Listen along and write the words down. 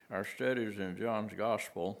our studies in John's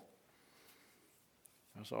Gospel,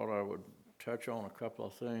 I thought I would touch on a couple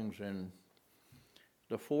of things in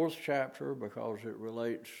the 4th chapter because it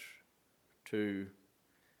relates to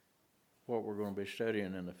what we're going to be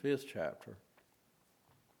studying in the 5th chapter.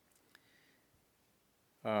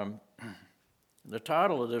 The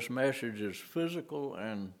title of this message is Physical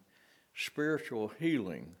and Spiritual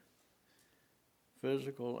Healing.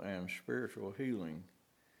 Physical and spiritual healing.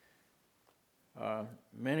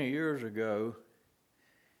 Many years ago,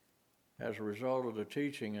 as a result of the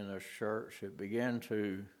teaching in this church, it began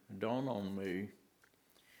to dawn on me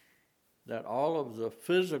that all of the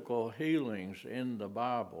physical healings in the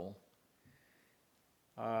Bible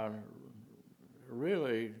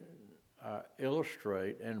really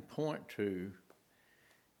illustrate and point to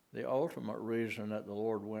the ultimate reason that the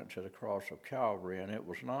Lord went to the cross of Calvary, and it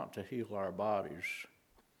was not to heal our bodies.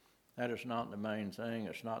 That is not the main thing.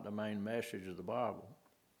 It's not the main message of the Bible.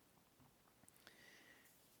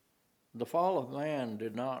 The fall of man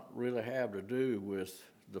did not really have to do with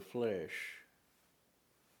the flesh.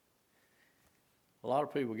 A lot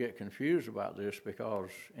of people get confused about this because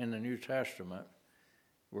in the New Testament,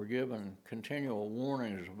 we're given continual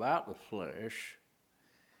warnings about the flesh,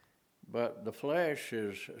 but the flesh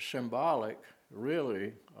is symbolic,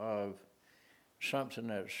 really, of something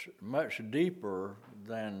that's much deeper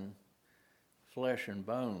than flesh and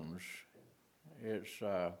bones. It's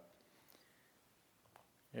the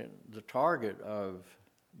target of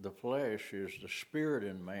the flesh is the spirit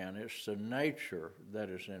in man. It's the nature that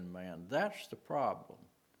is in man. That's the problem.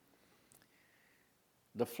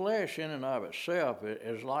 The flesh in and of itself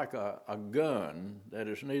is like a gun that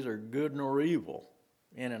is neither good nor evil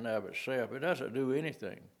in and of itself. It doesn't do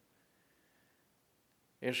anything.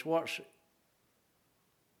 It's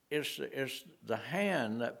the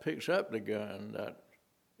hand that picks up the gun that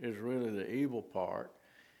is really the evil part.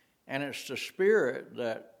 And it's the spirit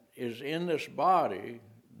that is in this body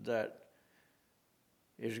that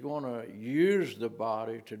is going to use the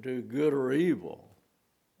body to do good or evil.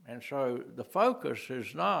 And so the focus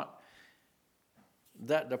is not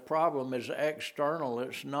that the problem is external.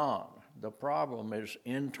 It's not. The problem is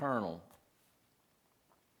internal.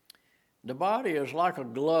 The body is like a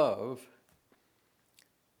glove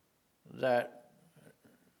that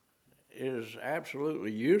is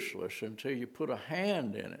absolutely useless until you put a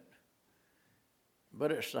hand in it.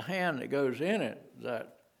 But it's the hand that goes in it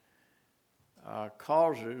that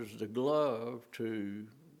causes the glove to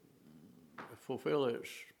fulfill its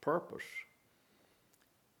purpose.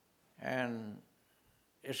 And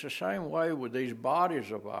it's the same way with these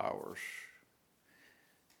bodies of ours.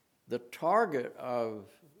 The target of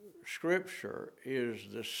Scripture is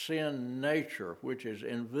the sin nature, which is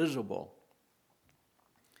invisible.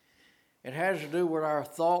 It has to do with our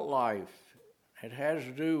thought life. It has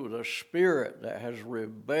to do with a spirit that has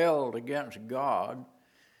rebelled against God.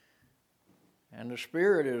 And the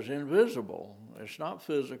spirit is invisible. It's not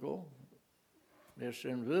physical. It's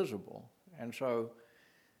invisible. And so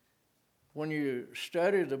when you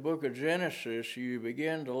study the book of Genesis, you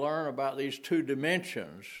begin to learn about these two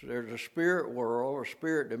dimensions. There's a spirit world, a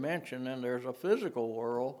spirit dimension, and there's a physical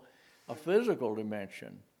world, a physical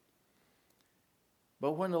dimension.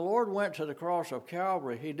 But when the Lord went to the cross of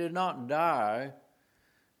Calvary, he did not die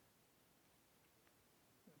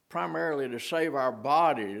primarily to save our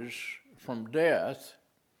bodies from death.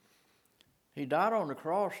 He died on the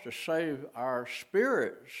cross to save our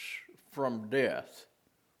spirits from death.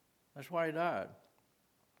 That's why he died.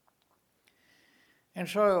 And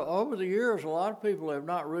so over the years, a lot of people have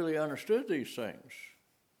not really understood these things.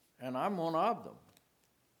 And I'm one of them.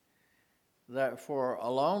 That for a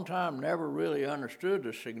long time never really understood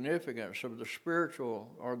the significance of the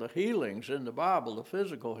spiritual or the healings in the Bible, the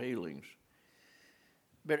physical healings.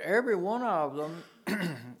 But every one of them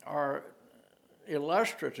are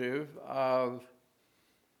illustrative of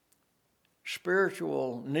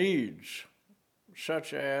spiritual needs,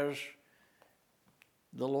 such as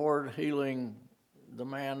the Lord healing the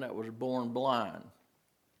man that was born blind.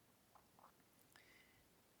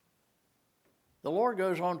 The Lord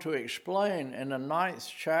goes on to explain in the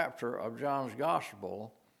 9th chapter of John's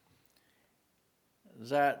Gospel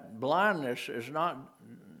that blindness is not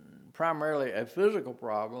primarily a physical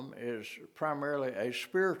problem, it's primarily a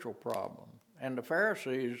spiritual problem. And the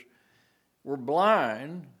Pharisees were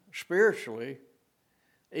blind spiritually,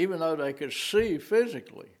 even though they could see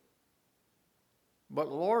physically. But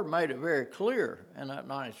the Lord made it very clear in that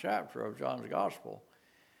 9th chapter of John's Gospel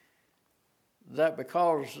that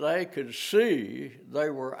because they could see, they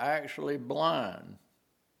were actually blind.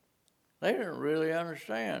 They didn't really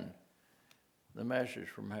understand the message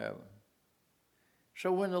from heaven.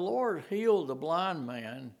 So when the Lord healed the blind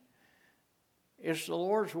man, it's the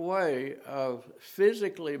Lord's way of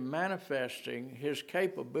physically manifesting his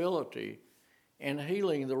capability in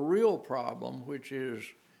healing the real problem, which is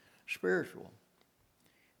spiritual.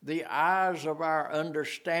 The eyes of our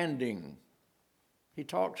understanding. He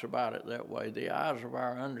talks about it that way, the eyes of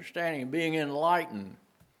our understanding, being enlightened.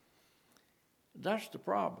 That's the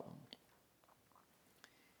problem.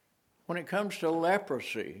 When it comes to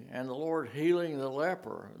leprosy and the Lord healing the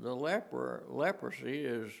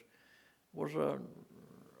leprosy was a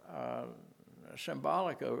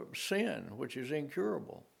symbolic of sin, which is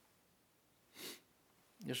incurable.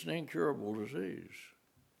 It's an incurable disease.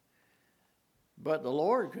 But the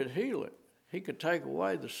Lord could heal it. He could take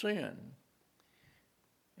away the sin.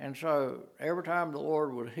 And so every time the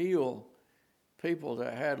Lord would heal people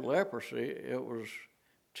that had leprosy, it was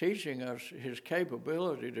teaching us his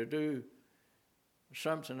capability to do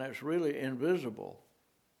something that's really invisible,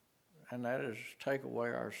 and that is take away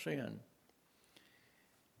our sin.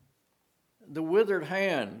 The withered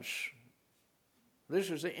hands. This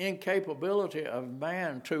is the incapability of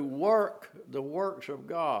man to work the works of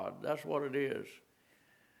God. That's what it is.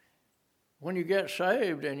 When you get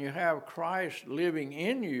saved and you have Christ living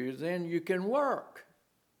in you, then you can work.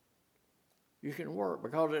 You can work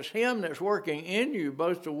because it's him that's working in you,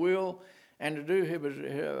 both to will and to do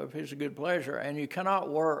his good pleasure. And you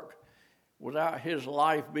cannot work without his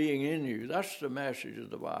life being in you. That's the message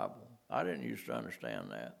of the Bible. I didn't used to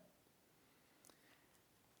understand that.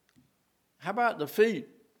 How about the feet?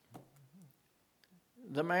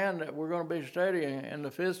 The man that we're going to be studying in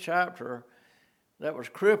the 5th chapter that was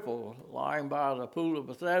crippled, lying by the pool of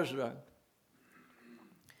Bethesda,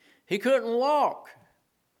 he couldn't walk.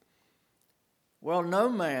 Well, no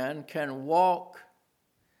man can walk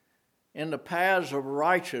in the paths of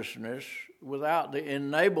righteousness without the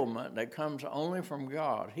enablement that comes only from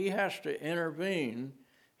God. He has to intervene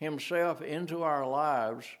himself into our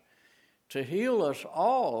lives to heal us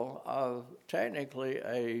all of technically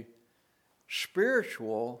a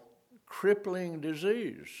spiritual crippling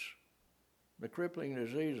disease, the crippling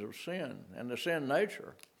disease of sin and the sin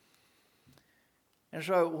nature. And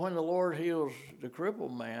so when the Lord heals the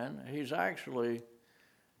crippled man, he's actually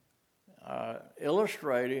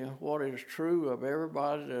illustrating what is true of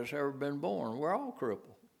everybody that's ever been born. We're all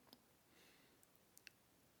crippled.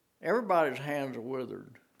 Everybody's hands are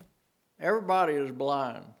withered. Everybody is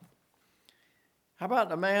blind. How about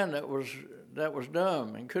the man that was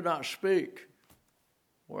dumb and could not speak?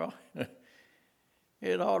 Well,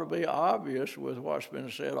 it ought to be obvious with what's been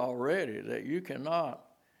said already that you cannot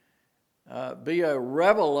be a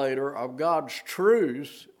revelator of God's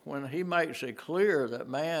truth when he makes it clear that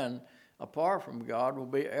man, apart from God, will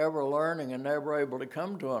be ever learning and never able to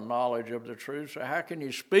come to a knowledge of the truth. So how can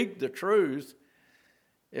you speak the truth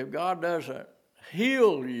if God doesn't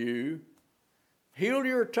heal you? Heal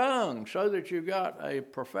your tongue so that you've got a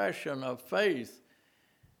profession of faith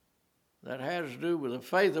that has to do with the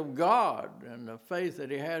faith of God and the faith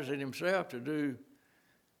that he has in himself to do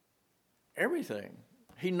everything.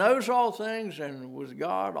 He knows all things, and with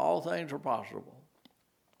God, all things are possible.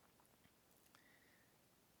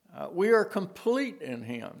 We are complete in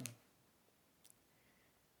him.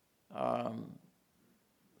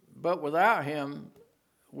 But without him,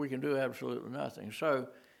 we can do absolutely nothing. So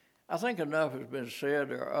I think enough has been said.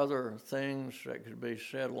 There are other things that could be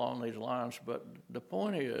said along these lines, but the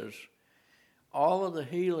point is, all of the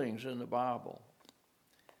healings in the Bible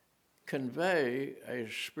convey a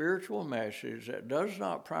spiritual message that does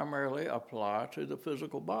not primarily apply to the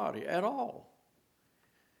physical body at all.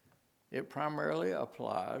 It primarily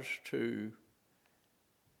applies to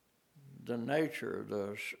the nature,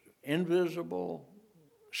 the invisible,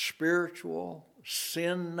 spiritual,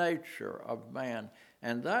 sin nature of man.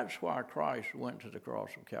 And that's why Christ went to the cross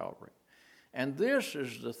of Calvary. And this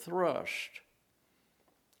is the thrust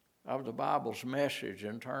of the Bible's message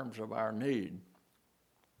in terms of our need.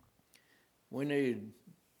 We need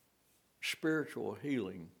spiritual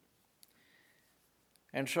healing.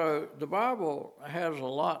 And so the Bible has a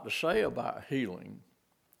lot to say about healing.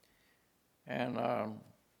 And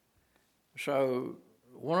so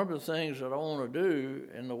one of the things that I want to do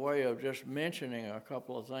in the way of just mentioning a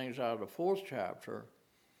couple of things out of the 4th chapter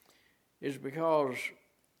is because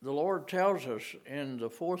the Lord tells us in the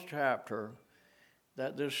 4th chapter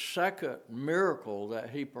that this second miracle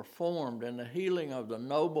that he performed in the healing of the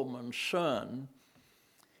nobleman's son,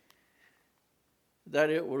 that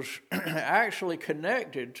it was actually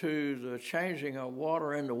connected to the changing of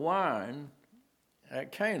water into wine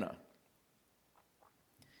at Cana.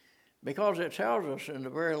 Because it tells us in the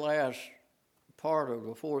very last part of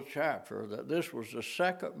the 4th chapter that this was the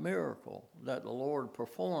second miracle that the Lord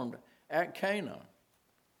performed at Cana.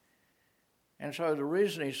 And so the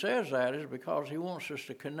reason he says that is because he wants us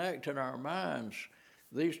to connect in our minds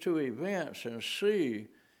these two events and see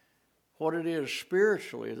what it is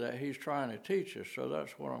spiritually that he's trying to teach us. So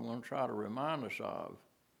that's what I'm going to try to remind us of.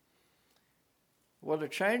 Well, the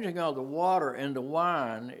changing of the water into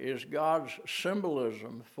wine is God's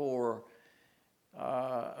symbolism for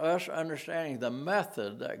us understanding the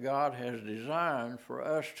method that God has designed for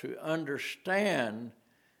us to understand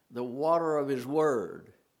the water of his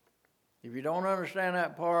word. If you don't understand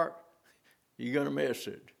that part, you're going to miss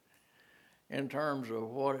it in terms of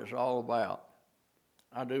what it's all about.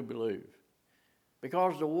 I do believe.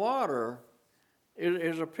 Because the water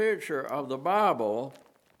is a picture of the Bible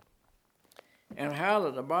and how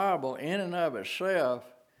that the Bible in and of itself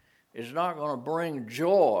is not going to bring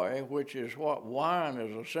joy, which is what wine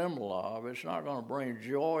is a symbol of. It's not going to bring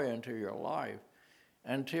joy into your life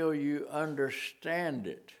until you understand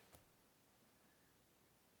it.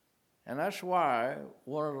 And that's why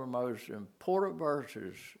one of the most important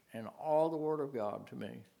verses in all the Word of God to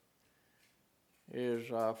me is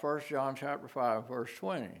 1 John chapter 5, verse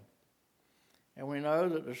 20. And we know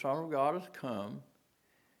that the Son of God has come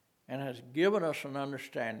and has given us an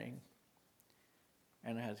understanding,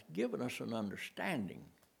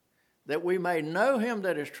 that we may know him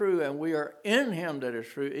that is true, and we are in him that is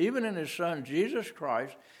true, even in his Son, Jesus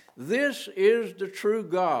Christ. This is the true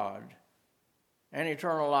God and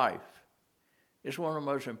eternal life. It's one of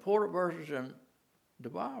the most important verses in the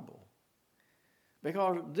Bible.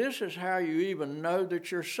 Because this is how you even know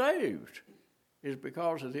that you're saved, is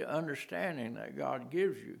because of the understanding that God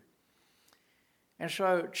gives you. And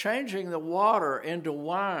so changing the water into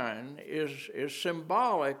wine is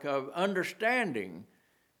symbolic of understanding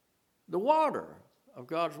the water of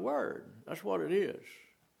God's Word. That's what it is.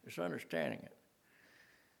 It's understanding it.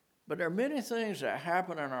 But there are many things that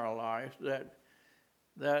happen in our life that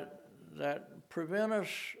prevent us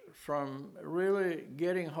from really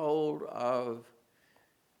getting hold of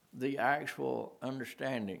the actual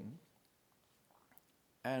understanding.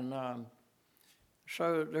 And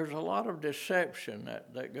so there's a lot of deception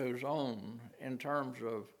that goes on in terms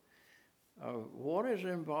of what is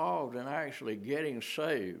involved in actually getting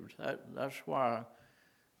saved. That's why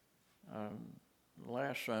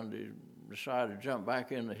last Sunday decided to jump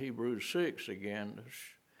back into Hebrews 6 again,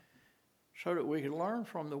 so that we can learn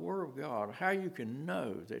from the Word of God how you can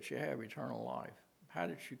know that you have eternal life, how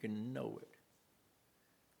that you can know it.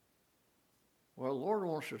 Well, the Lord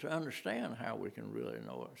wants us to understand how we can really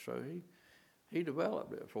know it, so He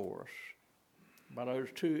developed it for us by those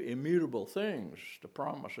two immutable things, the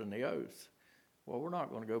promise and the oath. Well, we're not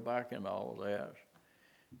going to go back into all of that.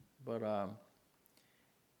 But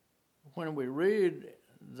when we read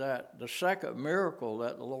that the second miracle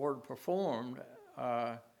that the Lord performed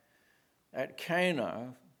at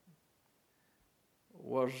Cana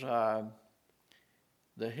was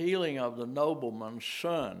the healing of the nobleman's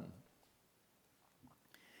son,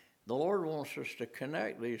 the Lord wants us to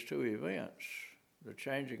connect these two events, the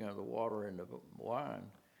changing of the water into wine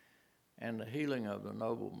and the healing of the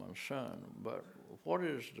nobleman's son. But what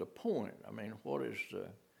is the point? I mean, what is the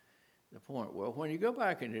point? Well, when you go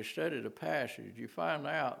back and you study the passage, you find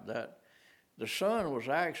out that the son was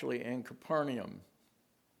actually in Capernaum.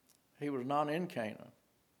 He was not in Cana.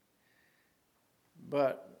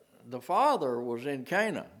 But the father was in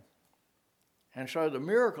Cana. And so the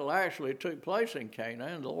miracle actually took place in Cana,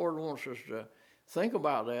 and the Lord wants us to think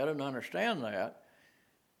about that and understand that,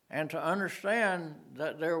 and to understand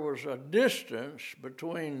that there was a distance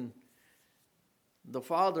between the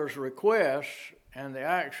father's request and the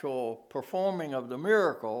actual performing of the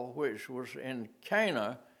miracle, which was in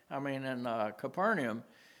Capernaum,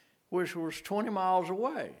 which was 20 miles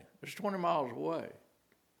away. It's 20 miles away.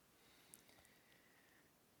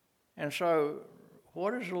 And so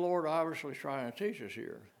what is the Lord obviously trying to teach us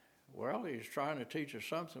here? Well, he's trying to teach us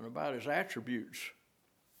something about his attributes.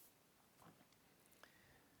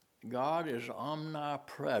 God is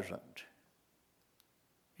omnipresent.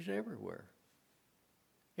 He's everywhere.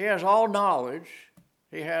 He has all knowledge.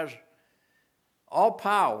 He has all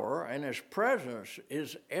power, and his presence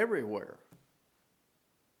is everywhere.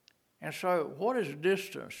 And so what is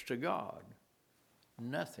distance to God?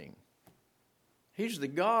 Nothing. He's the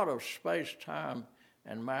God of space, time,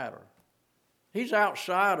 and matter. He's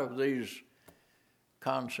outside of these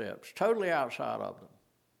concepts, totally outside of them.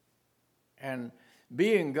 And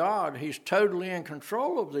being God, he's totally in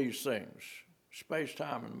control of these things, space,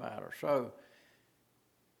 time, and matter. So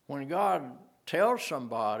when God tells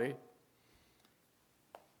somebody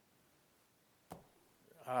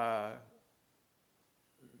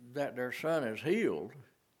that their son is healed,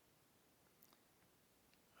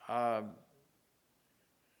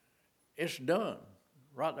 it's done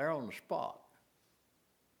right there on the spot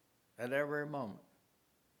at that very moment.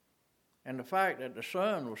 And the fact that the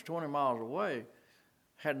son was 20 miles away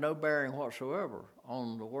had no bearing whatsoever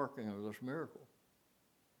on the working of this miracle.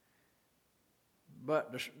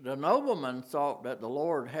 But the nobleman thought that the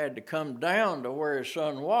Lord had to come down to where his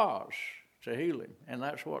son was to heal him. And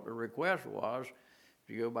that's what the request was. If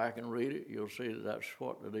you go back and read it, you'll see that that's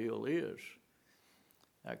what the deal is.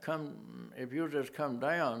 If you'll just come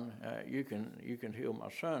down, you can heal my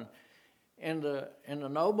son. In the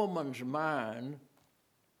nobleman's mind,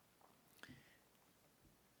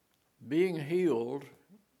 being healed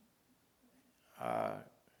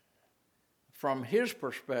from his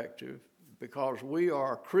perspective, because we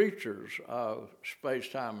are creatures of space,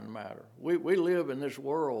 time, and matter. We live in this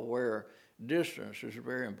world where distance is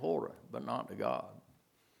very important, but not to God.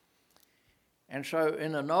 And so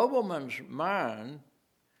in the nobleman's mind,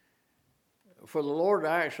 for the Lord to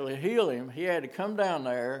actually heal him, he had to come down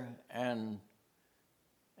there and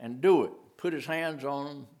do it, put his hands on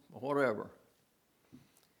him, whatever.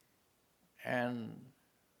 And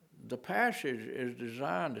the passage is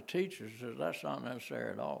designed to teach us that that's not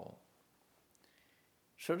necessary at all.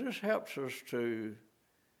 So this helps us to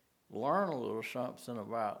learn a little something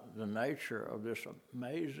about the nature of this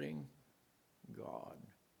amazing God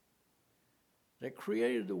that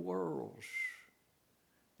created the worlds.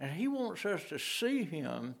 And he wants us to see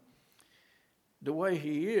him the way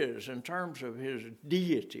he is in terms of his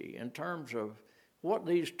deity, in terms of what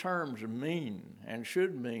these terms mean and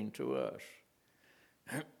should mean to us.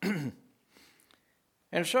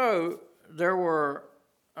 And so there were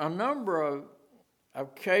a number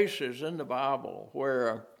of cases in the Bible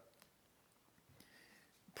where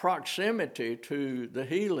proximity to the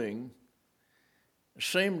healing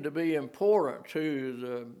seemed to be important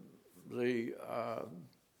to the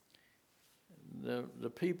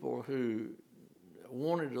people who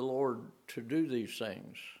wanted the Lord to do these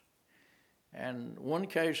things. And one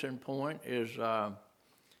case in point is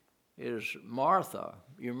Martha.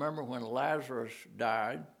 You remember when Lazarus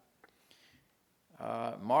died?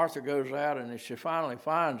 Martha goes out and she finally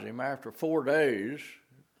finds him after 4 days.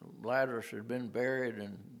 Lazarus had been buried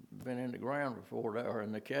and been in the ground for 4 days, or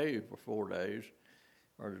in the cave for 4 days,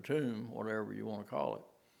 or the tomb, whatever you want to call it.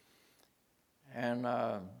 And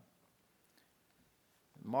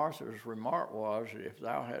Martha's remark was, if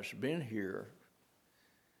thou hadst been here,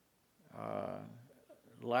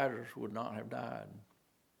 Lazarus would not have died.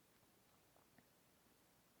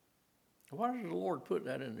 Why does the Lord put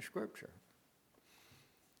that in the Scripture?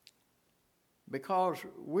 Because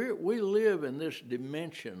we live in this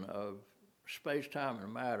dimension of space, time,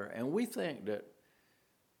 and matter, and we think that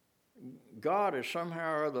God is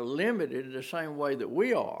somehow or other limited the same way that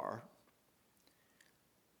we are,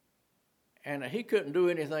 and he couldn't do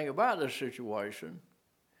anything about this situation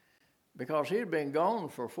because he had been gone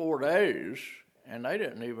for 4 days, and they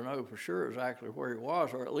didn't even know for sure exactly where he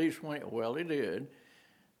was, or at least he did,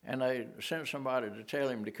 and they sent somebody to tell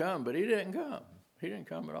him to come, but he didn't come. He didn't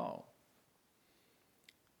come at all.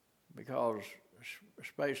 Because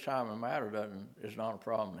space, time, and matter is not a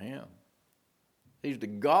problem to him. He's the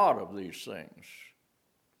God of these things.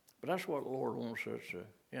 But that's what the Lord wants us to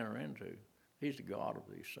enter into. He's the God of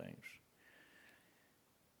these things.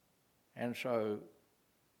 And so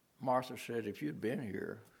Martha said, if you'd been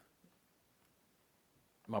here,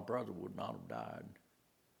 my brother would not have died.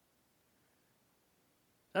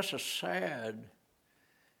 That's a sad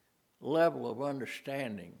level of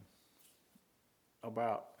understanding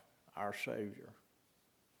about our Savior,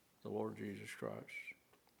 the Lord Jesus Christ.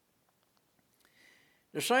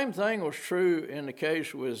 The same thing was true in the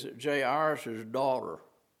case with Jairus' daughter.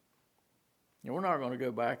 And we're not going to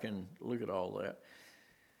go back and look at all that.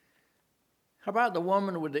 How about the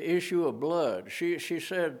woman with the issue of blood? She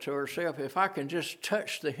said to herself, if I can just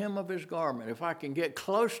touch the hem of his garment, if I can get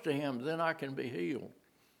close to him, then I can be healed.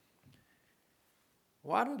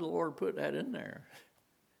 Why did the Lord put that in there?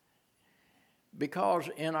 Because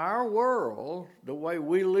in our world, the way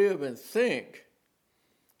we live and think,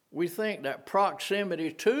 we think that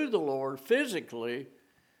proximity to the Lord physically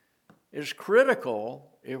is critical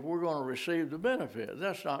if we're going to receive the benefit.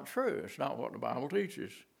 That's not true. It's not what the Bible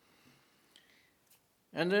teaches.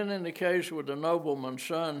 And then in the case with the nobleman's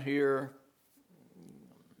son here,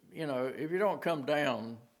 if you don't come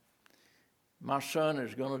down, my son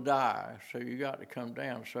is going to die, so you got to come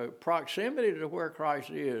down. So proximity to where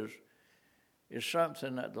Christ is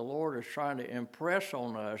something that the Lord is trying to impress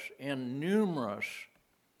on us in numerous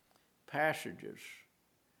passages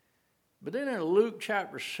But then in Luke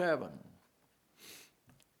chapter 7,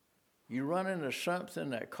 you run into something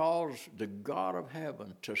that caused the God of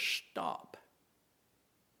heaven to stop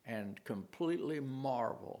and completely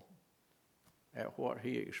marvel at what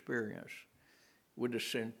he experienced with the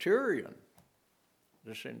centurion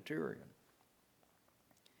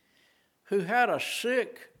who had a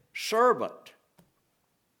sick servant.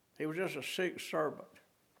 He was just a sick servant.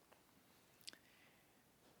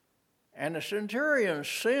 And the centurion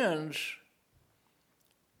sends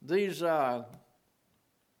these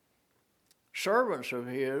servants of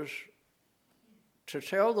his to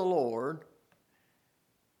tell the Lord,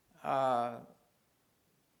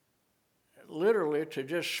 literally to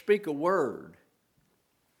just speak a word,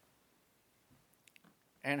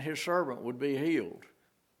 and his servant would be healed.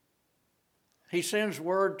 He sends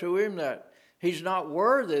word to him that he's not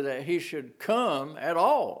worthy that he should come at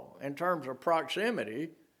all in terms of proximity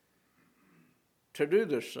to do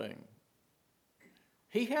this thing.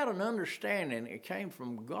 He had an understanding, it came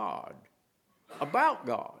from God, about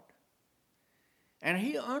God. And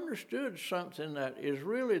he understood something that is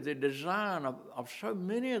really the design of so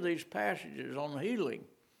many of these passages on healing.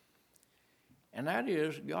 And that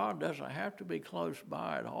is, God doesn't have to be close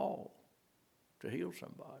by at all to heal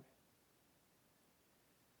somebody.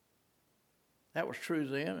 That was true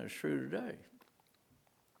then, it's true today.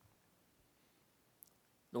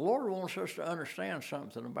 The Lord wants us to understand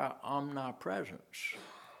something about omnipresence.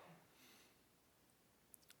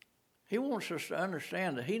 He wants us to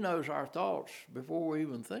understand that he knows our thoughts before we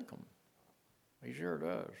even think them. He sure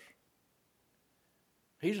does.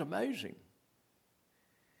 He's amazing.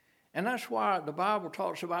 And that's why the Bible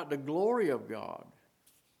talks about the glory of God,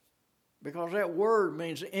 because that word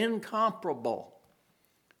means incomparable.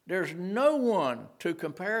 There's no one to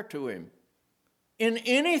compare to him in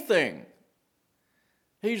anything.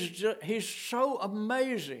 He's so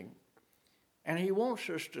amazing. And he wants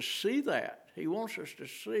us to see that. He wants us to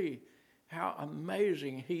see how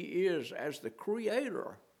amazing he is as the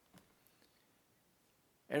creator,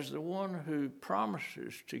 as the one who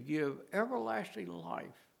promises to give everlasting life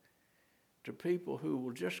to people who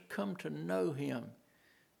will just come to know him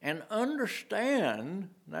and understand,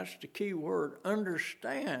 that's the key word,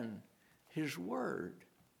 understand his word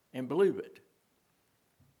and believe it.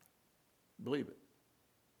 Believe it.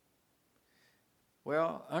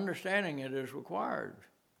 Well, understanding it is required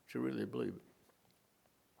to really believe it.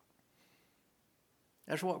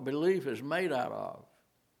 That's what belief is made out of,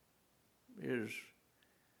 is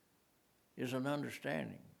an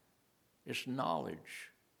understanding. It's knowledge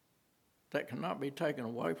that cannot be taken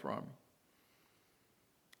away from you.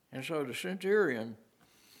 And so the centurion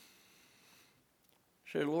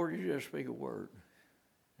said, Lord, you just speak a word,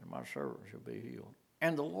 and my servant shall be healed.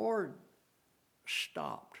 And the Lord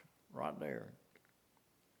stopped right there.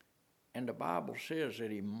 And the Bible says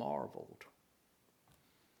that he marveled.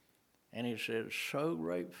 And he said, so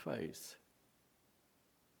great faith,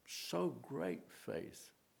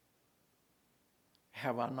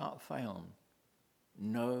 have I not found?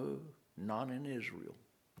 No, not in Israel.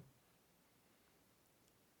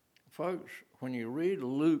 Folks, when you read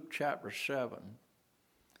Luke chapter 7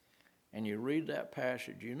 and you read that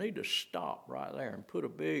passage, you need to stop right there and put a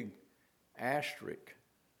big asterisk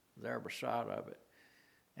there beside of it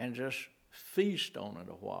and just feast on it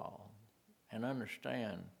a while and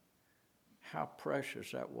understand how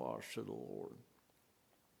precious that was to the Lord.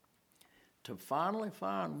 To finally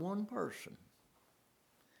find one person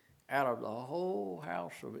out of the whole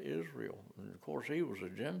house of Israel, and of course he was a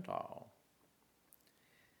Gentile,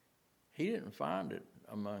 he didn't find it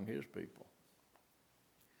among his people.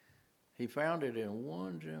 He found it in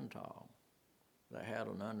one Gentile that had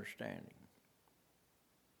an understanding.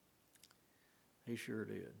 He sure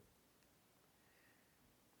did.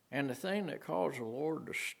 And the thing that caused the Lord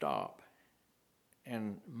to stop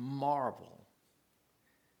and marvel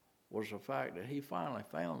was the fact that he finally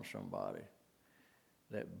found somebody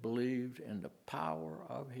that believed in the power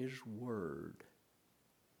of his word.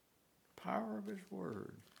 Power of his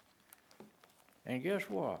word. And guess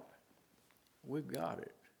what? We've got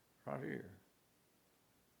it right here.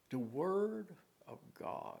 The word of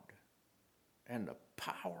God and the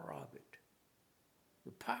power of it.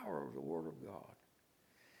 The power of the word of God.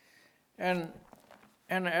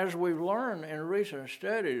 And as we've learned in recent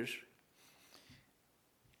studies,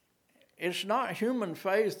 it's not human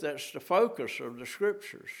faith that's the focus of the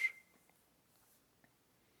scriptures.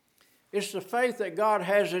 It's the faith that God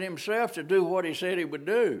has in himself to do what he said he would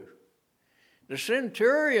do. The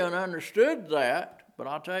centurion understood that, but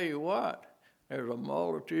I'll tell you what, there's a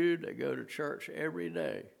multitude that go to church every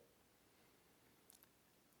day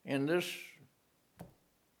in this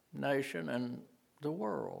nation and the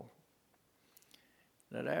world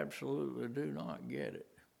that absolutely do not get it.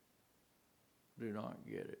 Do not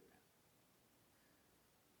get it.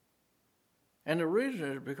 And the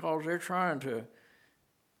reason is because they're trying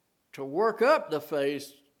to work up the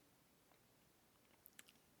faith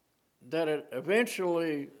that it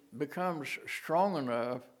eventually becomes strong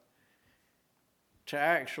enough to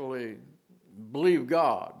actually believe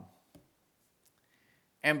God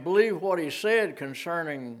and believe what he said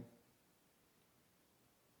concerning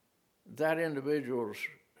that individual's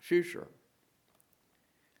future.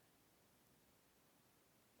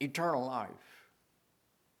 Eternal life.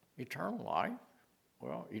 Eternal life?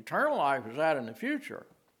 Well, eternal life is out in the future.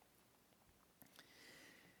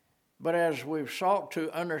 But as we've sought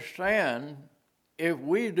to understand, if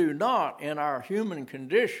we do not, in our human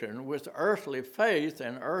condition, with earthly faith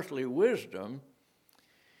and earthly wisdom,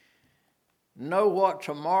 know what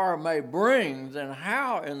tomorrow may bring, then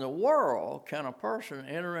how in the world can a person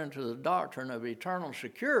enter into the doctrine of eternal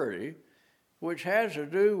security, which has to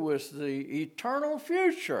do with the eternal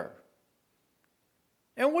future?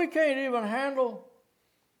 And we can't even handle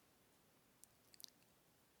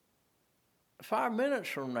 5 minutes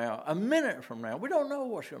from now, a minute from now. We don't know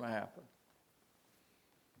what's going to happen.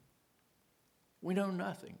 We know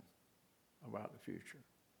nothing about the future.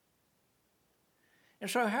 And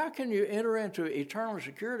so how can you enter into eternal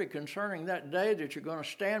security concerning that day that you're going to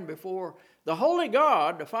stand before the holy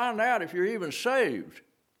God to find out if you're even saved?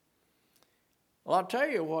 Well, I'll tell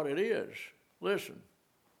you what it is. Listen,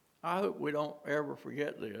 I hope we don't ever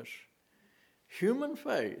forget this. Human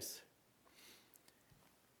faith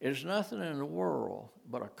is nothing in the world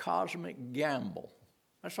but a cosmic gamble.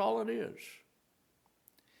 That's all it is.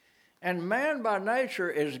 And man by nature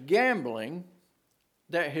is gambling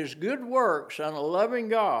that his good works and a loving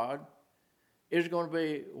God is going to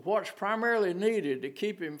be what's primarily needed to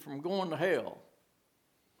keep him from going to hell.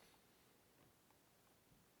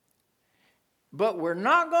 But we're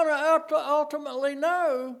not going to ultimately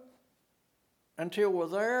know until we're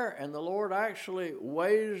there and the Lord actually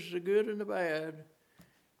weighs the good and the bad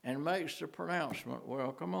and makes the pronouncement,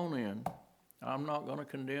 well, come on in. I'm not going to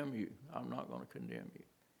condemn you. I'm not going to condemn you.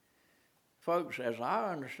 Folks, as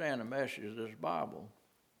I understand the message of this Bible,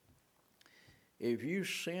 if you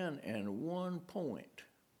sin in one point,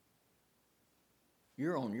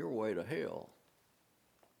 you're on your way to hell.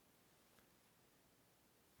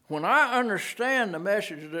 When I understand the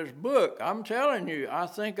message of this book, I'm telling you, I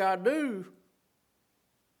think I do.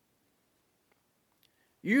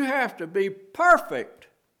 You have to be perfect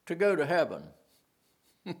to go to heaven.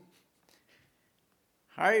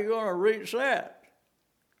 How are you going to reach that?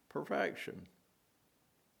 Perfection.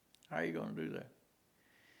 How are you going to do that?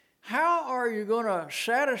 How are you going to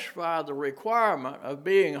satisfy the requirement of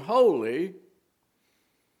being holy,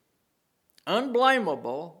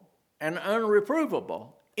 unblameable, and unreprovable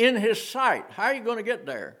in his sight? How are you going to get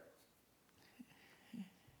there?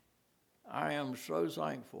 I am so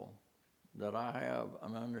thankful that I have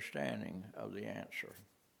an understanding of the answer.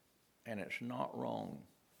 And it's not wrong.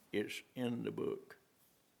 It's in the book.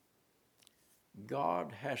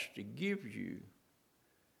 God has to give you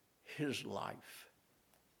his life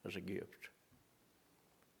as a gift.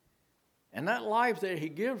 And that life that he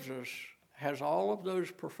gives us has all of those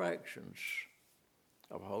perfections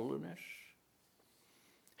of holiness.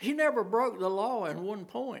 He never broke the law in one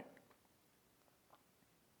point.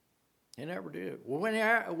 He never did. Well,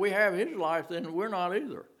 when we have his life, then we're not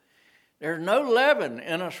either. There's no leaven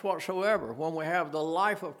in us whatsoever when we have the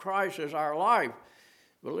life of Christ as our life.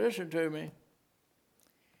 But listen to me.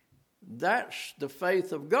 That's the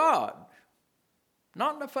faith of God,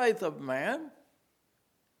 not the faith of man.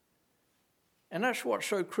 And that's what's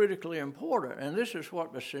so critically important. And this is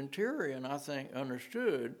what the centurion, I think,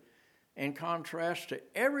 understood in contrast to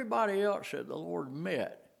everybody else that the Lord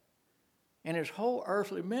met in his whole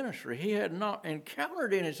earthly ministry. He had not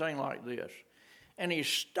encountered anything like this. And he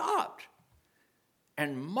stopped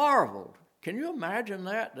and marveled. Can you imagine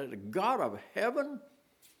that the God of heaven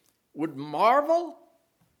would marvel?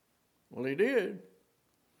 Well, he did.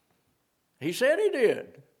 He said he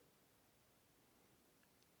did.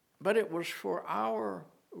 But it was for our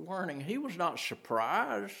learning. He was not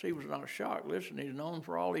surprised. He was not shocked. Listen, he's known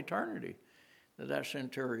for all eternity that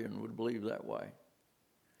centurion would believe that way.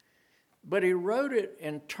 But he wrote it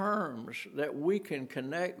in terms that we can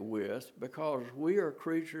connect with because we are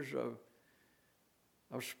creatures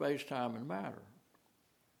of space, time, and matter.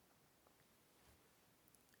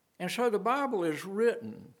 And so the Bible is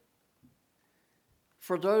written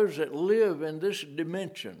for those that live in this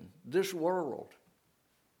dimension, this world.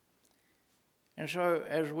 And so,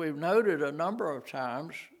 as we've noted a number of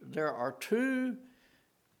times, there are two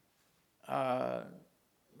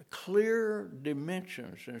clear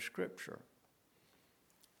dimensions in Scripture: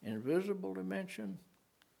 invisible dimension,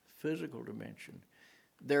 physical dimension.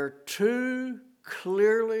 There are two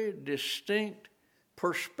clearly distinct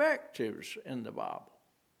perspectives in the Bible: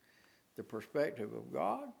 the perspective of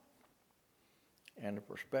God and the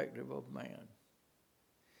perspective of man.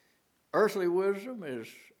 Earthly wisdom is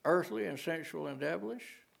earthly and sensual and devilish.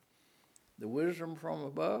 The wisdom from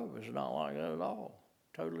above is not like that at all.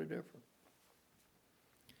 Totally different.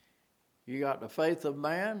 You got the faith of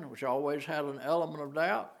man, which always had an element of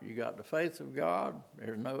doubt. You got the faith of God.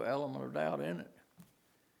 There's no element of doubt in it.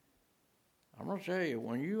 I'm going to tell you,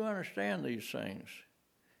 when you understand these things,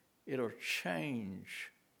 it'll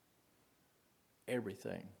change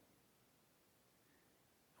everything.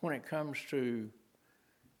 When it comes to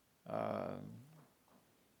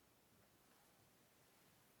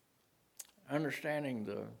understanding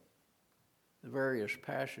the various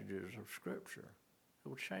passages of Scripture, it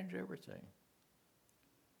will change everything.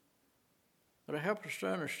 But it helps us to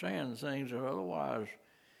understand things that otherwise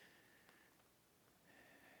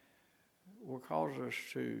will cause us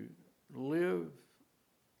to live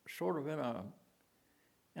sort of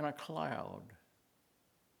in a cloud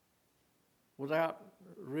without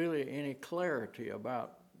really any clarity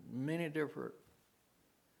about many different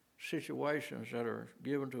situations that are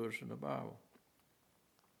given to us in the Bible.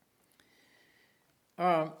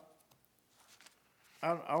 I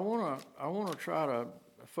want to try to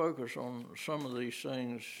focus on some of these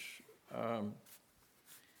things a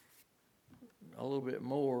little bit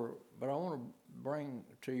more, but I want to bring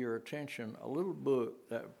to your attention a little book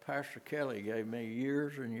that Pastor Kelly gave me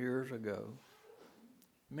years and years ago,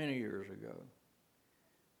 many years ago.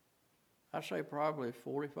 I'd say probably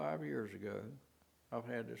 45 years ago. I've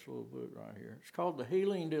had this little book right here. It's called The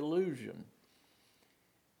Healing Delusion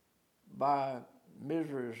by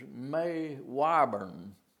Mrs. May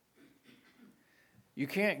Wyburn. You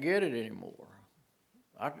can't get it anymore.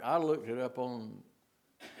 I looked it up on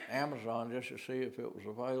Amazon just to see if it was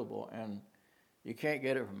available, and you can't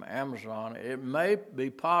get it from Amazon. It may be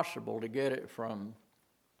possible to get it from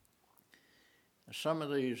some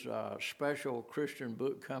of these special Christian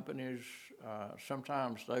book companies.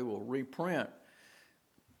 Sometimes they will reprint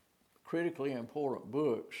critically important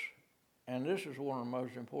books, and this is one of the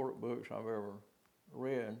most important books I've ever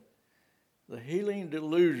read, The Healing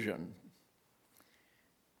Delusion.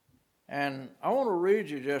 And I want to read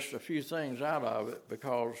you just a few things out of it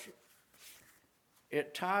because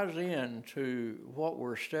it ties into what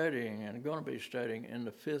we're studying and going to be studying in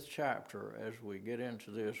the 5th chapter as we get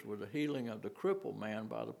into this with the healing of the crippled man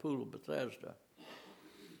by the pool of Bethesda.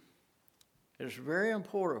 It's very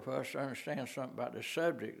important for us to understand something about this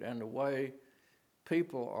subject and the way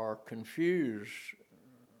people are confused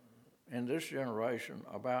in this generation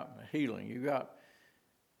about healing. You got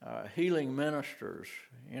healing ministers,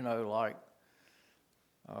 like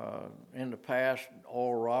in the past,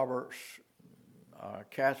 Oral Roberts,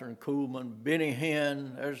 Catherine Kuhlman, Benny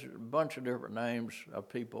Hinn. There's a bunch of different names of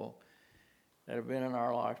people that have been in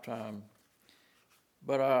our lifetime.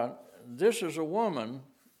 But this is a woman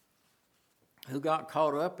who got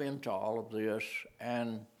caught up into all of this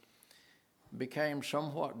and became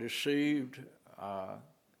somewhat deceived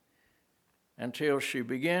until she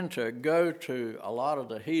began to go to a lot of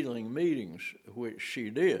the healing meetings, which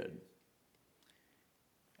she did.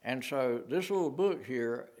 And so this little book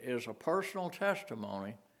here is a personal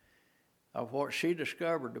testimony of what she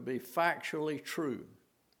discovered to be factually true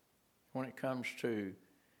when it comes to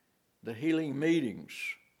the healing meetings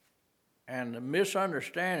and the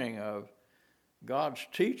misunderstanding of God's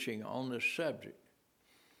teaching on this subject.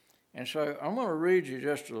 And so I'm going to read you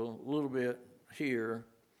just a little bit here.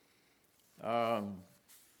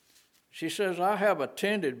 She says, I have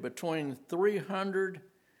attended between 300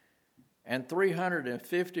 and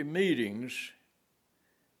 350 meetings,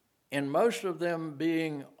 and most of them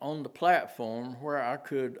being on the platform where I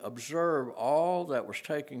could observe all that was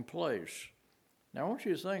taking place. Now, I want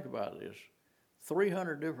you to think about this.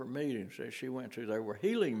 300 different meetings that she went to. They were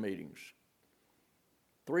healing meetings.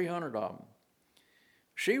 300 of them.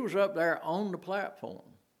 She was up there on the platform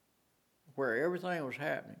where everything was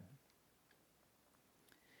happening.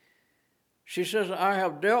 She says, I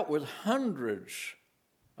have dealt with hundreds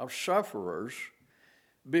of sufferers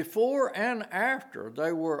before and after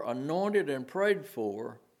they were anointed and prayed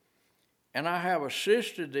for, and I have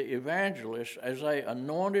assisted the evangelists as they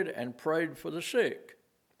anointed and prayed for the sick.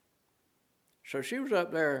 So she was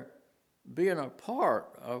up there being a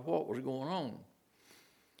part of what was going on.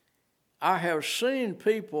 I have seen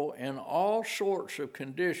people in all sorts of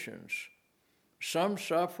conditions, some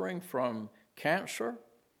suffering from cancer,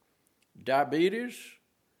 diabetes,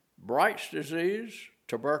 Bright's disease,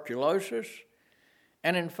 tuberculosis,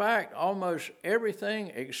 and in fact, almost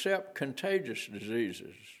everything except contagious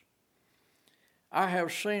diseases. I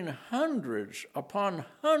have seen hundreds upon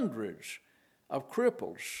hundreds of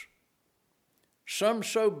cripples, some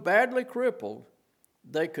so badly crippled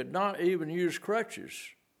they could not even use crutches,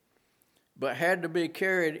 but had to be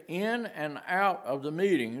carried in and out of the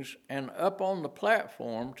meetings and up on the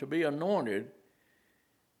platform to be anointed,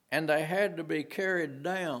 and they had to be carried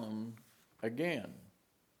down again.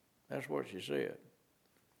 That's what she said.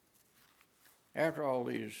 After all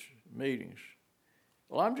these meetings.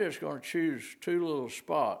 Well, I'm just going to choose two little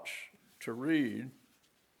spots to read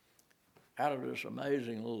out of this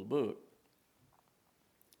amazing little book.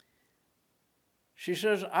 She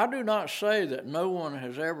says, I do not say that no one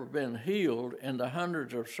has ever been healed in the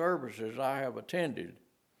hundreds of services I have attended.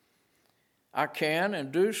 I can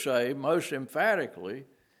and do say most emphatically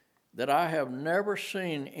that I have never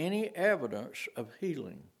seen any evidence of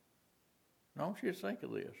healing. I want you to think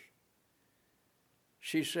of this.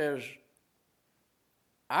 She says,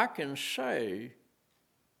 I can say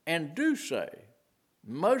and do say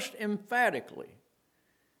most emphatically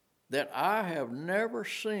that I have never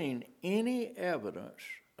seen any evidence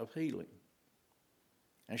of healing.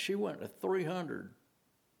 And she went to 300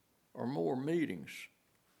 or more meetings.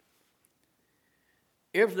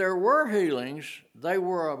 If there were healings, they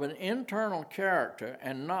were of an internal character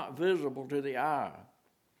and not visible to the eye.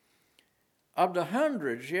 Of the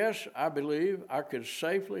hundreds, yes, I believe I could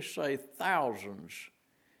safely say thousands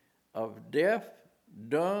of deaf,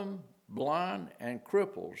 dumb, blind, and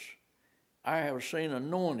cripples I have seen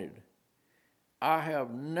anointed. I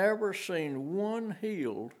have never seen one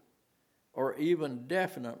healed or even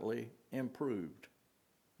definitely improved.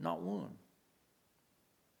 Not one.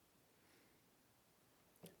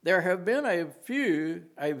 There have been a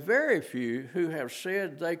very few, who have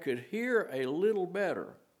said they could hear a little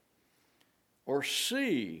better or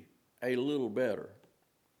see a little better.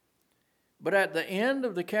 But at the end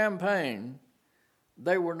of the campaign,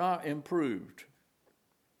 they were not improved.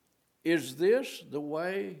 Is this the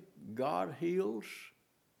way God heals?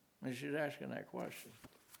 And she's asking that question.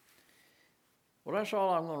 Well, that's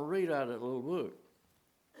all I'm going to read out of that little book.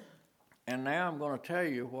 And now I'm going to tell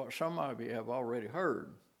you what some of you have already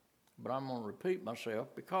heard. But I'm going to repeat myself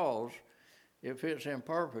because it fits in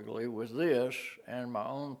perfectly with this and my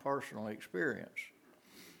own personal experience.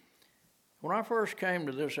 When I first came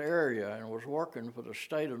to this area and was working for the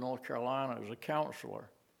state of North Carolina as a counselor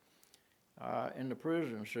in the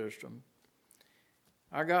prison system,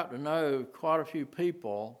 I got to know quite a few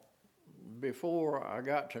people before I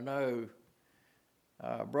got to know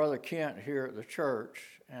Brother Kent here at the church,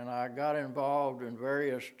 and I got involved in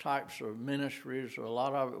various types of ministries. A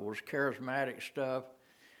lot of it was charismatic stuff,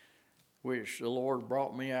 which the Lord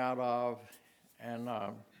brought me out of. And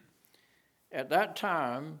at that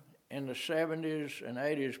time, in the 70s and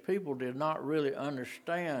 80s, people did not really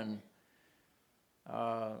understand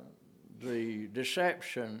the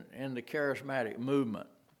deception in the charismatic movement.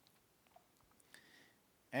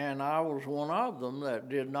 And I was one of them that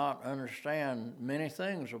did not understand many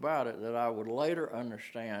things about it that I would later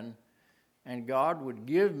understand, and God would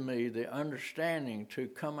give me the understanding to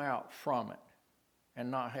come out from it and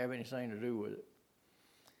not have anything to do with it.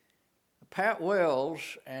 Pat Wells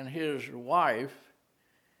and his wife,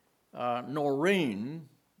 Noreen,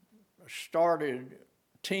 started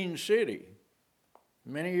Teen City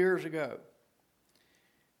many years ago.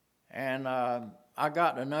 And I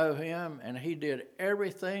got to know him, and he did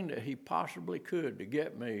everything that he possibly could to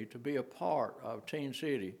get me to be a part of Teen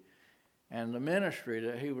City and the ministry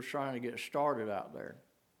that he was trying to get started out there.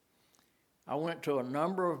 I went to a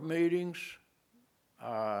number of meetings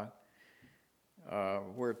where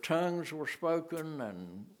tongues were spoken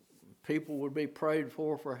and people would be prayed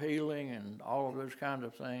for healing and all of those kinds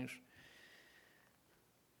of things.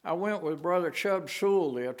 I went with Brother Chubb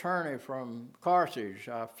Sewell, the attorney from Carthage.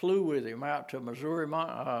 I flew with him out to Missouri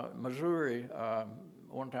one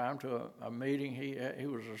time to a meeting. He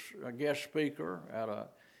was a guest speaker at a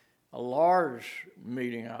large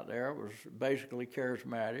meeting out there. It was basically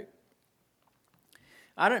charismatic.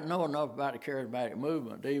 I didn't know enough about the charismatic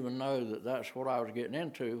movement to even know that that's what I was getting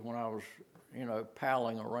into when I was,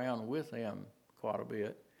 palling around with him quite a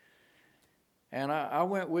bit. And I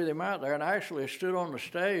went with him out there and I actually stood on the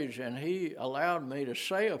stage, and he allowed me to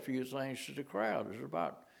say a few things to the crowd. There's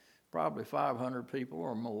about probably 500 people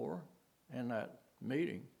or more in that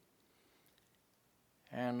meeting.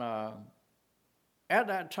 And at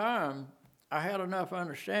that time, I had enough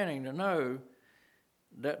understanding to know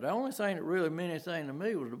that the only thing that really meant anything to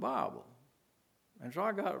me was the Bible. And so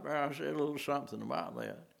I got up there, I said a little something about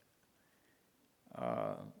that.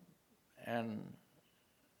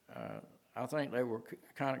 I think they were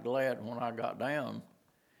kind of glad when I got down,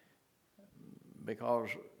 because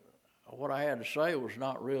what I had to say was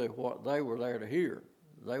not really what they were there to hear.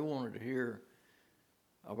 They wanted to hear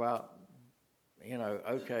about,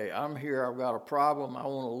 okay, I'm here, I've got a problem, I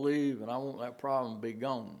want to leave, and I want that problem to be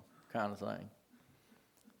gone, kind of thing.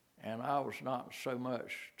 And I was not so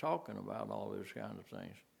much talking about all those kinds of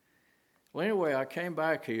things. Well, anyway, I came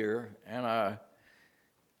back here, and I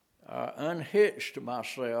unhitched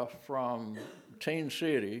myself from Teen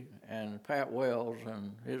City and Pat Wells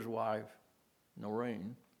and his wife,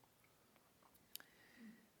 Noreen.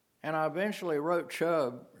 And I eventually wrote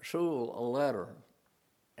Chub Sewell a letter,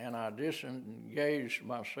 and I disengaged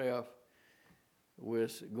myself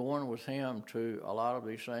with going with him to a lot of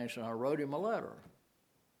these things, and I wrote him a letter.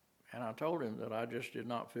 And I told him that I just did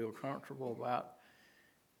not feel comfortable about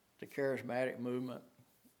the charismatic movement.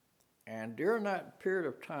 And during that period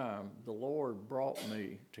of time, the Lord brought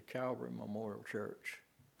me to Calvary Memorial Church.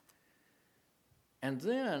 And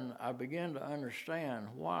then I began to understand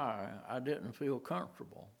why I didn't feel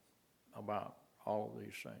comfortable about all of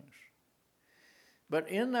these things. But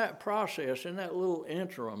in that process, in that little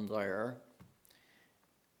interim there,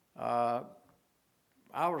 I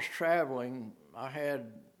was traveling. I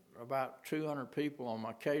had about 200 people on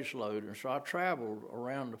my caseload, and so I traveled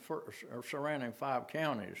around the surrounding 5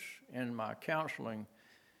 counties in my counseling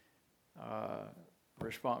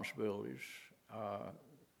responsibilities,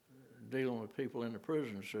 dealing with people in the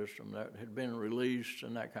prison system that had been released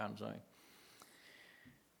and that kind of thing.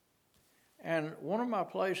 And one of my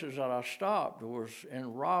places that I stopped was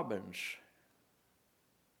in Robbins,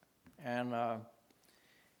 and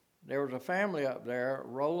there was a family up there,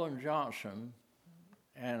 Roland Johnson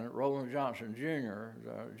and Roland Johnson Jr.,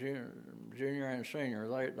 junior and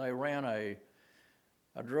senior. They ran a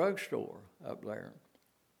drugstore up there.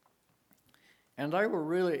 And they were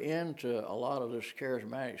really into a lot of this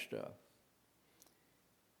charismatic stuff.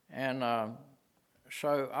 And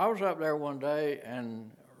so I was up there one day,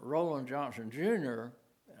 and Roland Johnson Jr.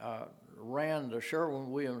 Ran the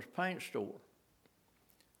Sherwin-Williams paint store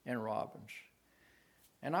in Robbins.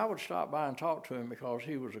 And I would stop by and talk to him because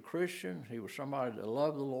he was a Christian. He was somebody that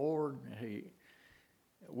loved the Lord.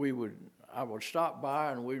 I would stop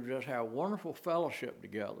by, and we would just have wonderful fellowship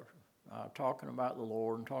together, talking about the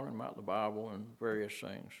Lord and talking about the Bible and various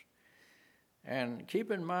things. And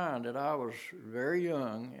keep in mind that I was very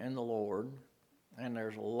young in the Lord, and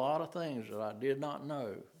there's a lot of things that I did not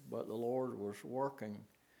know, but the Lord was working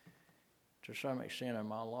to some extent in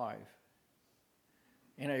my life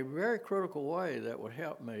in a very critical way that would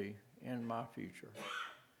help me in my future.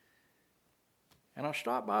 And I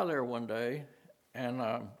stopped by there one day,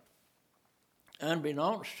 and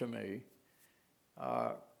unbeknownst to me,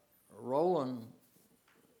 Roland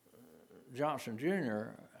Johnson Jr.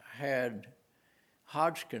 had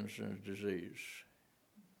Hodgkin's disease.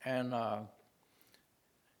 And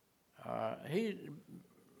he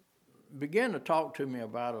began to talk to me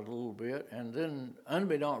about it a little bit, and then,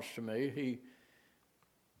 unbeknownst to me, he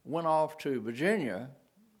went off to Virginia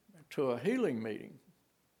to a healing meeting.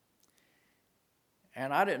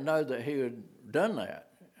 And I didn't know that he had done that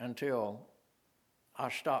until I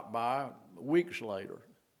stopped by weeks later.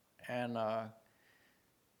 And I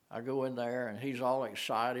go in there, and he's all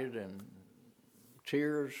excited, and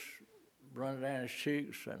tears running down his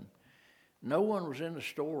cheeks, and no one was in the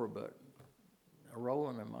store but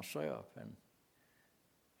Roland and myself. And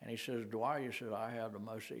he says, "Dwight," he said, "I have the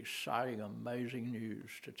most exciting, amazing news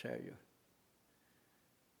to tell you."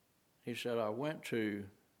 He said, "I went to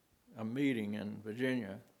a meeting in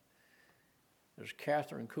Virginia. It was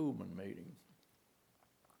Catherine Kuhlman meeting.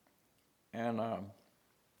 And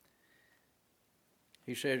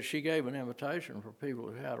he said she gave an invitation for people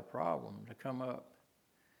who had a problem to come up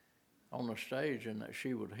on the stage and that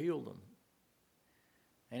she would heal them.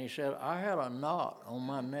 And he said, I had a knot on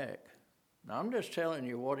my neck. Now, I'm just telling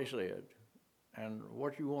you what he said. And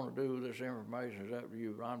what you want to do with this information is up to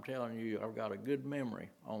you. But I'm telling you, I've got a good memory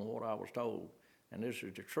on what I was told. And this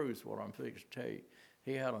is the truth, what I'm fixing to tell you.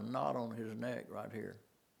 He had a knot on his neck right here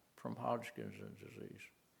from Hodgkin's disease.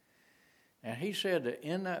 And he said that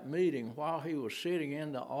in that meeting, while he was sitting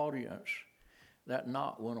in the audience, that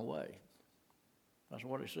knot went away. That's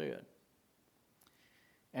what he said.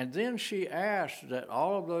 And then she asked that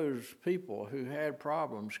all of those people who had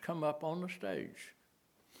problems come up on the stage.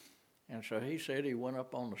 And so he said he went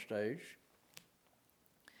up on the stage.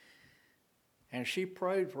 And she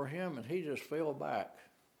prayed for him, and he just fell back,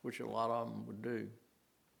 which a lot of them would do.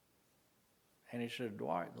 And he said,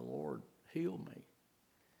 Dwight, the Lord healed me.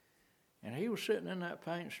 And he was sitting in that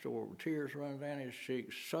paint store with tears running down his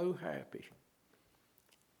cheeks, so happy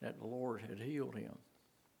that the Lord had healed him.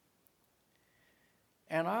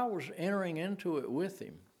 And I was entering into it with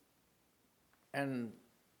him. And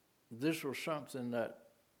this was something that,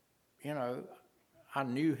 I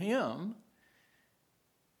knew him.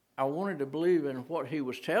 I wanted to believe in what he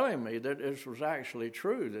was telling me, that this was actually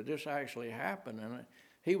true, that this actually happened. And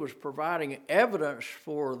he was providing evidence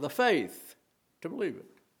for the faith to believe it.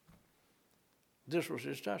 This was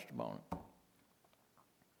his testimony.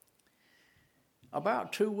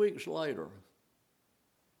 About 2 weeks later,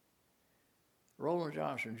 Roland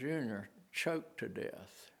Johnson Jr. choked to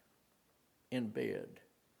death in bed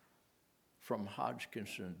from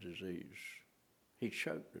Hodgkin's disease. He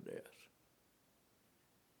choked to death.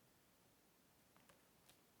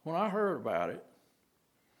 When I heard about it,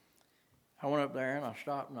 I went up there and I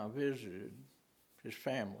stopped and I visited his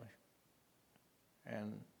family.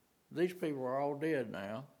 And these people are all dead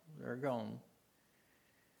now. They're gone.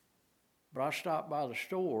 But I stopped by the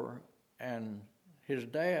store, and his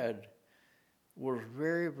dad was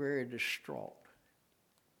very, very distraught.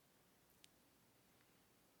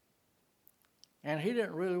 And he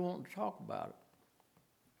didn't really want to talk about it.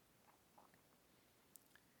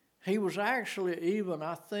 He was actually even,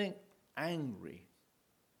 I think, angry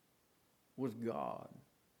with God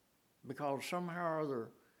because somehow or other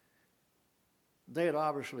they had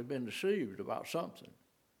obviously been deceived about something.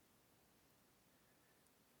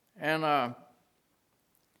 And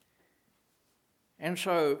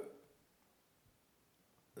so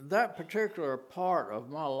that particular part of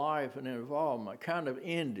my life and involvement kind of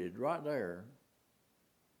ended right there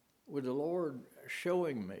with the Lord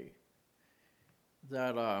showing me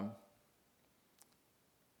that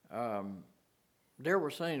there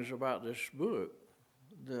were things about this book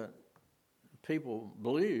that people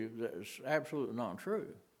believe that is absolutely not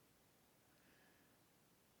true.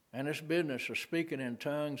 And this business of speaking in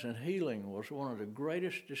tongues and healing was one of the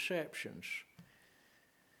greatest deceptions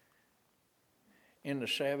in the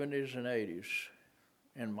 70s and 80s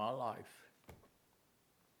in my life.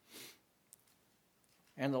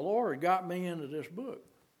 And the Lord got me into this book,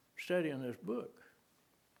 studying this book.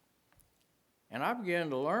 And I began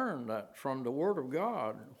to learn that from the Word of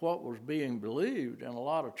God, what was being believed in a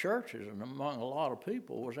lot of churches and among a lot of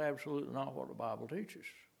people was absolutely not what the Bible teaches.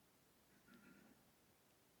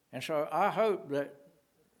 And so I hope that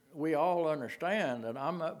we all understand that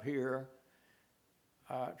I'm up here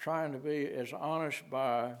trying to be as honest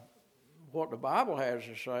by what the Bible has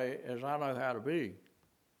to say as I know how to be,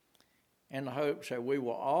 in the hopes that we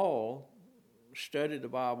will all study the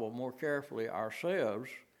Bible more carefully ourselves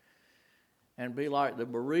and be like the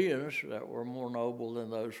Bereans that were more noble than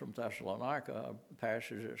those from Thessalonica, a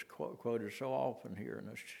passage that's quoted so often here in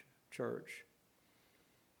this church.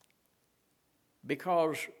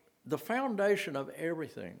 Because the foundation of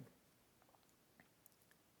everything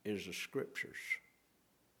is the Scriptures.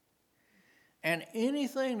 And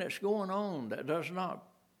anything that's going on that does not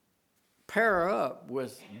pair up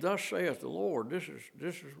with "Thus saith the Lord," this is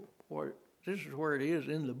where it is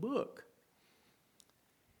in the book,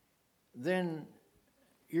 then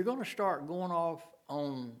you're going to start going off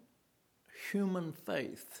on human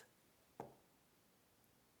faith.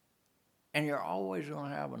 And you're always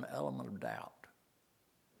going to have an element of doubt.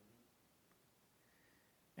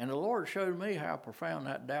 And the Lord showed me how profound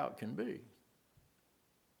that doubt can be.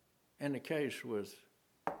 In the case with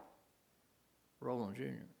Roland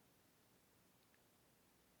Jr.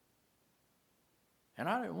 And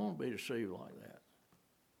I didn't want to be deceived like that.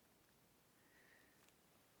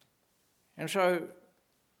 And so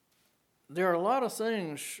there are a lot of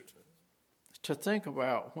things to think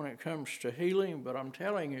about when it comes to healing, but I'm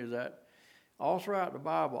telling you that all throughout the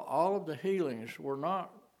Bible, all of the healings were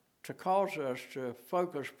not to cause us to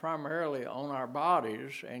focus primarily on our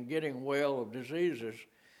bodies and getting well of diseases.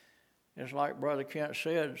 It's like Brother Kent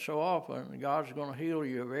said so often, God's going to heal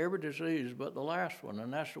you of every disease but the last one,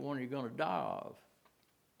 and that's the one you're going to die of.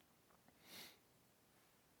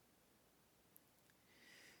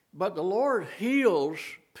 But the Lord heals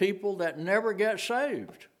people that never get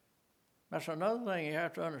saved. That's another thing you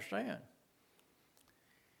have to understand.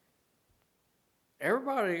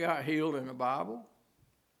 Everybody got healed in the Bible.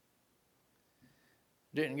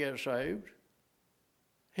 Didn't get saved.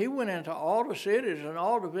 He went into all the cities and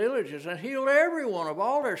all the villages and healed everyone of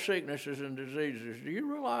all their sicknesses and diseases. Do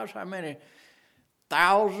you realize how many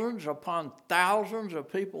thousands upon thousands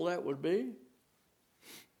of people that would be?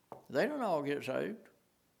 They don't all get saved.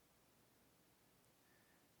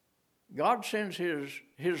 God sends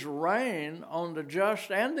his rain on the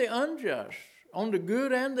just and the unjust, on the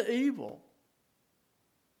good and the evil.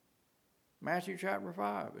 Matthew chapter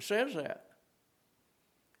 5, it says that.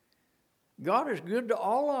 God is good to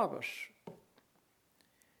all of us.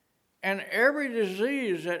 And every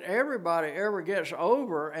disease that everybody ever gets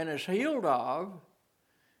over and is healed of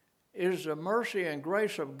is the mercy and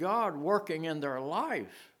grace of God working in their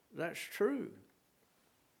life. That's true.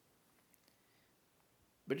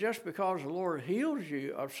 But just because the Lord heals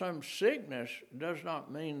you of some sickness does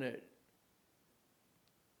not mean that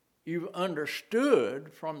you've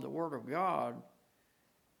understood from the Word of God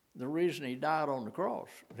the reason He died on the cross.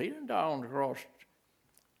 He didn't die on the cross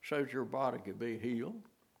so that your body could be healed.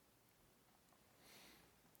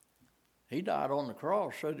 He died on the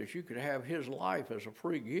cross so that you could have His life as a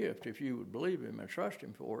free gift if you would believe Him and trust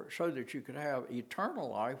Him for it, so that you could have eternal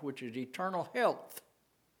life, which is eternal health.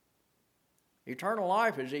 Eternal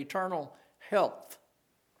life is eternal health.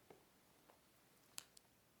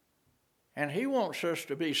 And He wants us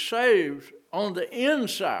to be saved on the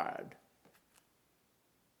inside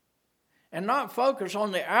and not focus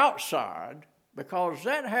on the outside, because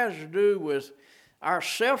that has to do with our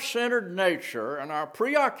self-centered nature and our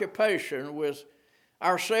preoccupation with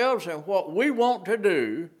ourselves and what we want to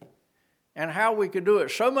do and how we could do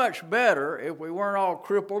it so much better if we weren't all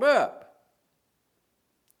crippled up.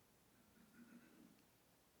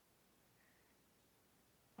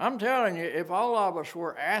 I'm telling you, if all of us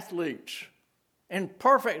were athletes in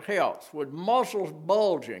perfect health with muscles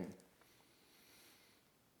bulging,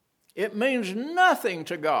 it means nothing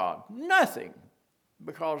to God, nothing.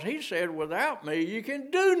 Because He said, without me, you can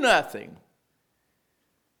do nothing.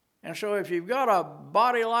 And so if you've got a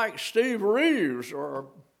body like Steve Reeves or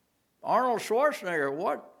Arnold Schwarzenegger,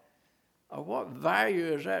 what value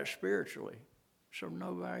is that spiritually? So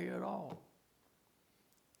no value at all.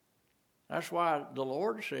 That's why the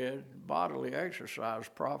Lord said, bodily exercise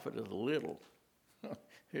profiteth little.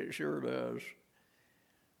 It sure does.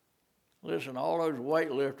 Listen, all those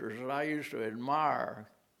weightlifters that I used to admire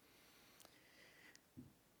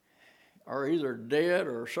are either dead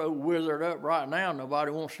or so withered up right now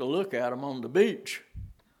nobody wants to look at them on the beach.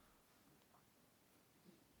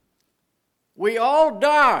 We all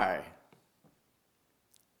die.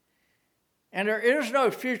 And there is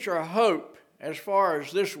no future hope as far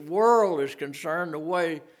as this world is concerned, the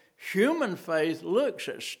way human faith looks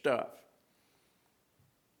at stuff.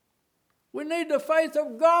 We need the faith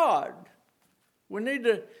of God. We need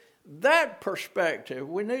that perspective.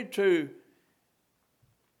 We need to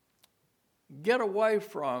get away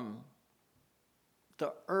from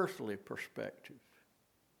the earthly perspective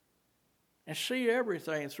and see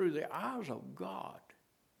everything through the eyes of God.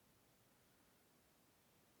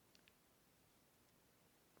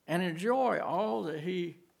 And enjoy all that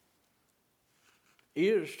He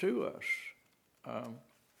is to us.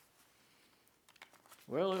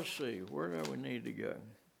 Well, let's see. Where do we need to go?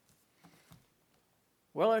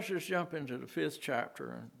 Well, let's just jump into the 5th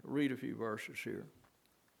chapter and read a few verses here.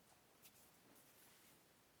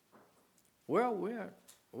 Well,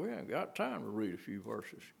 we haven't got time to read a few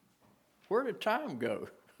verses. Where did time go?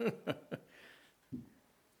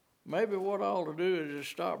 Maybe what I ought to do is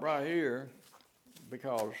just stop right here,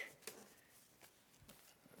 because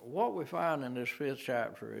what we find in this 5th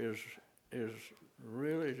chapter is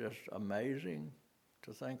really just amazing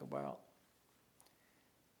to think about.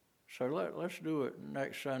 So let's do it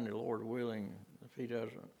next Sunday, Lord willing, if He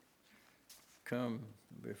doesn't come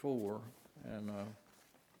before. And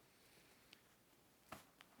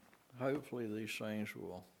hopefully these things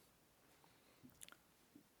will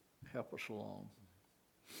help us along.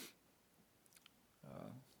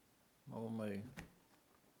 Me.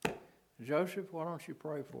 Joseph, why don't you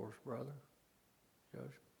pray for us, brother?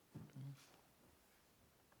 Joseph.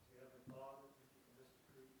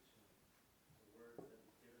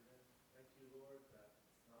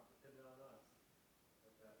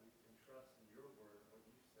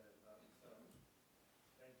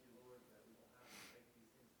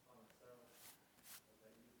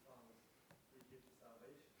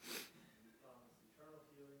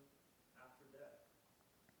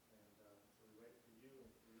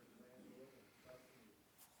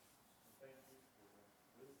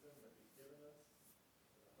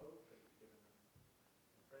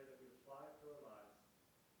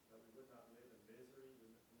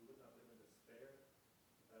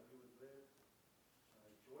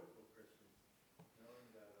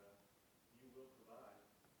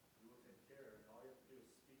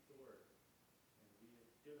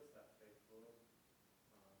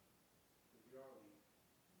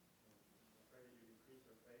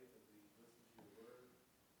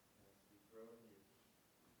 grow in you.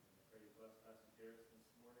 And I pray you bless Pastor Garrison